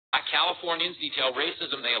Californians detail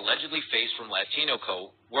racism they allegedly face from Latino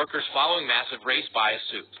co-workers following massive race bias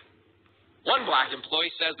suits. One black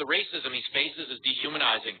employee says the racism he faces is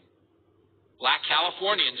dehumanizing. Black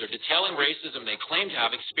Californians are detailing racism they claim to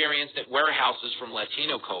have experienced at warehouses from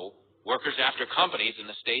Latino co-workers after companies in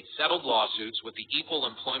the state settled lawsuits with the Equal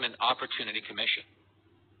Employment Opportunity Commission.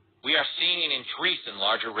 We are seeing an increase in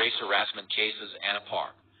larger race harassment cases. Anna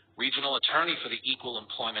Park, regional attorney for the Equal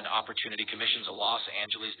Employment Opportunity Commission's Los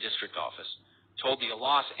Angeles District Office, told the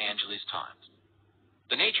Los Angeles Times.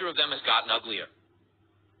 The nature of them has gotten uglier.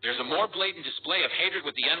 There's a more blatant display of hatred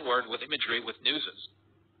with the N-word with imagery with newses.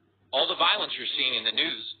 All the violence you're seeing in the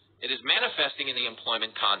news, it is manifesting in the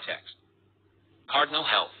employment context. Cardinal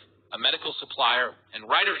Health, a medical supplier and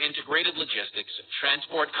Ryder Integrated Logistics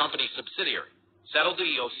transport company subsidiary, settled the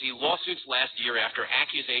EOC lawsuits last year after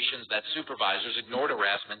accusations that supervisors ignored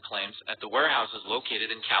harassment claims at the warehouses located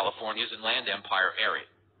in California's Inland Empire area.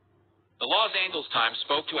 The Los Angeles Times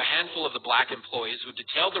spoke to a handful of the black employees who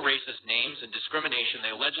detailed the racist names and discrimination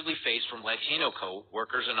they allegedly faced from Latino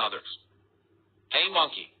co-workers and others. "Hey,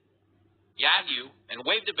 monkey," "Yeah, you," and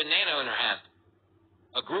waved a banana in her hand.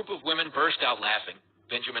 A group of women burst out laughing.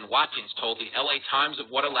 Benjamin Watkins told the LA Times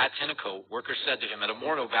of what a Latino co-worker said to him at a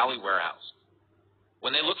Moreno Valley warehouse.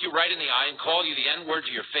 "When they look you right in the eye and call you the N-word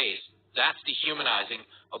to your face, that's dehumanizing,"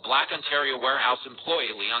 a black Ontario warehouse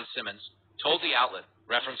employee, Leon Simmons, told the outlet,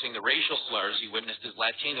 referencing the racial slurs he witnessed his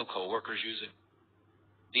Latino co-workers using.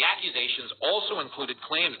 The accusations also included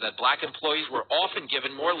claims that black employees were often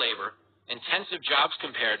given more labor-intensive jobs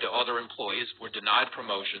compared to other employees, were denied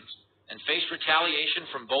promotions, and faced retaliation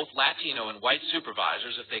from both Latino and white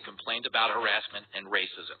supervisors if they complained about harassment and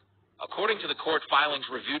racism, according to the court filings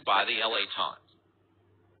reviewed by the LA Times.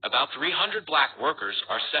 About 300 black workers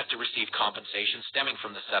are set to receive compensation stemming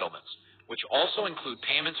from the settlements, which also include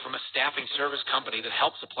payments from a staffing service company that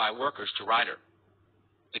helps supply workers to Ryder.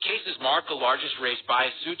 The cases mark the largest race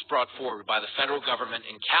bias suits brought forward by the federal government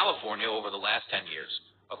in California over the last 10 years,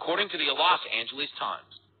 according to the Los Angeles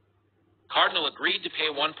Times. Cardinal agreed to pay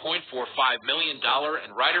 $1.45 million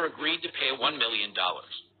and Ryder agreed to pay $1 million.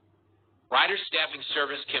 Ryder's staffing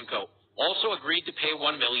service, Kimco, also agreed to pay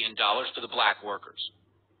 $1 million to the black workers.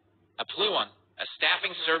 Apluon, a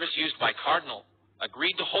staffing service used by Cardinal,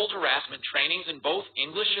 agreed to hold harassment trainings in both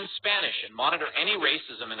English and Spanish and monitor any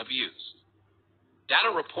racism and abuse. Data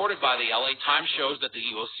reported by the LA Times shows that the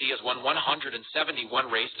EOC has won 171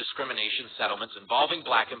 race discrimination settlements involving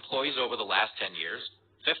black employees over the last 10 years,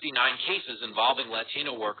 59 cases involving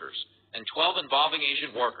Latino workers, and 12 involving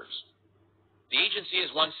Asian workers. The agency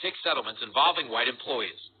has won 6 settlements involving white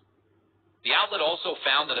employees. The outlet also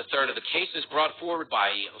found that a third of the cases brought forward by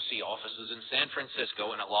EOC offices in San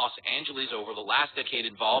Francisco and at Los Angeles over the last decade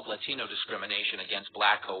involved Latino discrimination against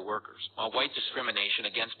black co-workers, while white discrimination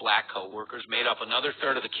against black co-workers made up another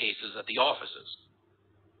third of the cases at the offices.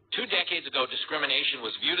 2 decades ago, discrimination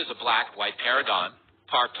was viewed as a black-white paradigm,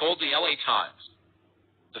 Park told the LA Times.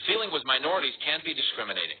 The feeling was minorities can't be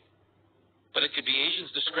discriminating. But it could be Asians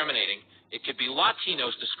discriminating, it could be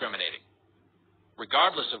Latinos discriminating.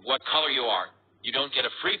 Regardless of what color you are, you don't get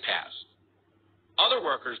a free pass. Other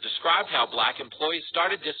workers described how black employees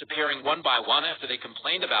started disappearing one by one after they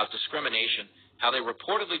complained about discrimination, how they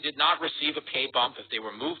reportedly did not receive a pay bump if they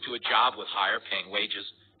were moved to a job with higher paying wages,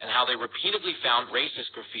 and how they repeatedly found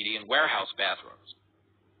racist graffiti in warehouse bathrooms.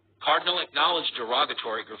 Cardinal acknowledged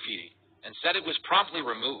derogatory graffiti and said it was promptly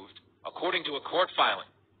removed, according to a court filing.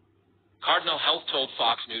 Cardinal Health told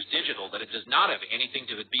Fox News Digital that it does not have anything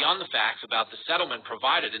to do beyond the facts about the settlement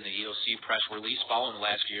provided in the EOC press release following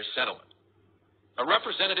last year's settlement. A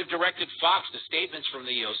representative directed Fox to statements from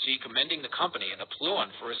the EOC commending the company and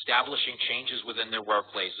Apluon for establishing changes within their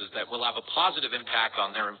workplaces that will have a positive impact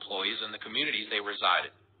on their employees and the communities they reside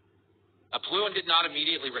in. Apluon did not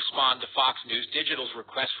immediately respond to Fox News Digital's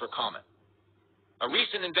request for comment. A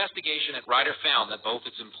recent investigation at Ryder found that both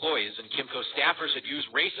its employees and Kimco staffers had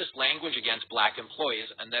used racist language against black employees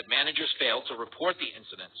and that managers failed to report the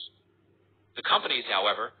incidents. The companies,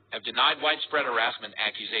 however, have denied widespread harassment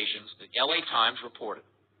accusations, the LA Times reported.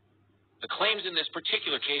 The claims in this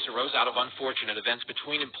particular case arose out of unfortunate events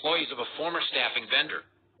between employees of a former staffing vendor,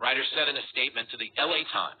 Ryder said in a statement to the LA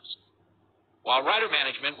Times. While Ryder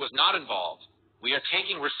management was not involved, we are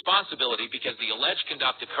taking responsibility because the alleged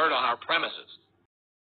conduct occurred on our premises,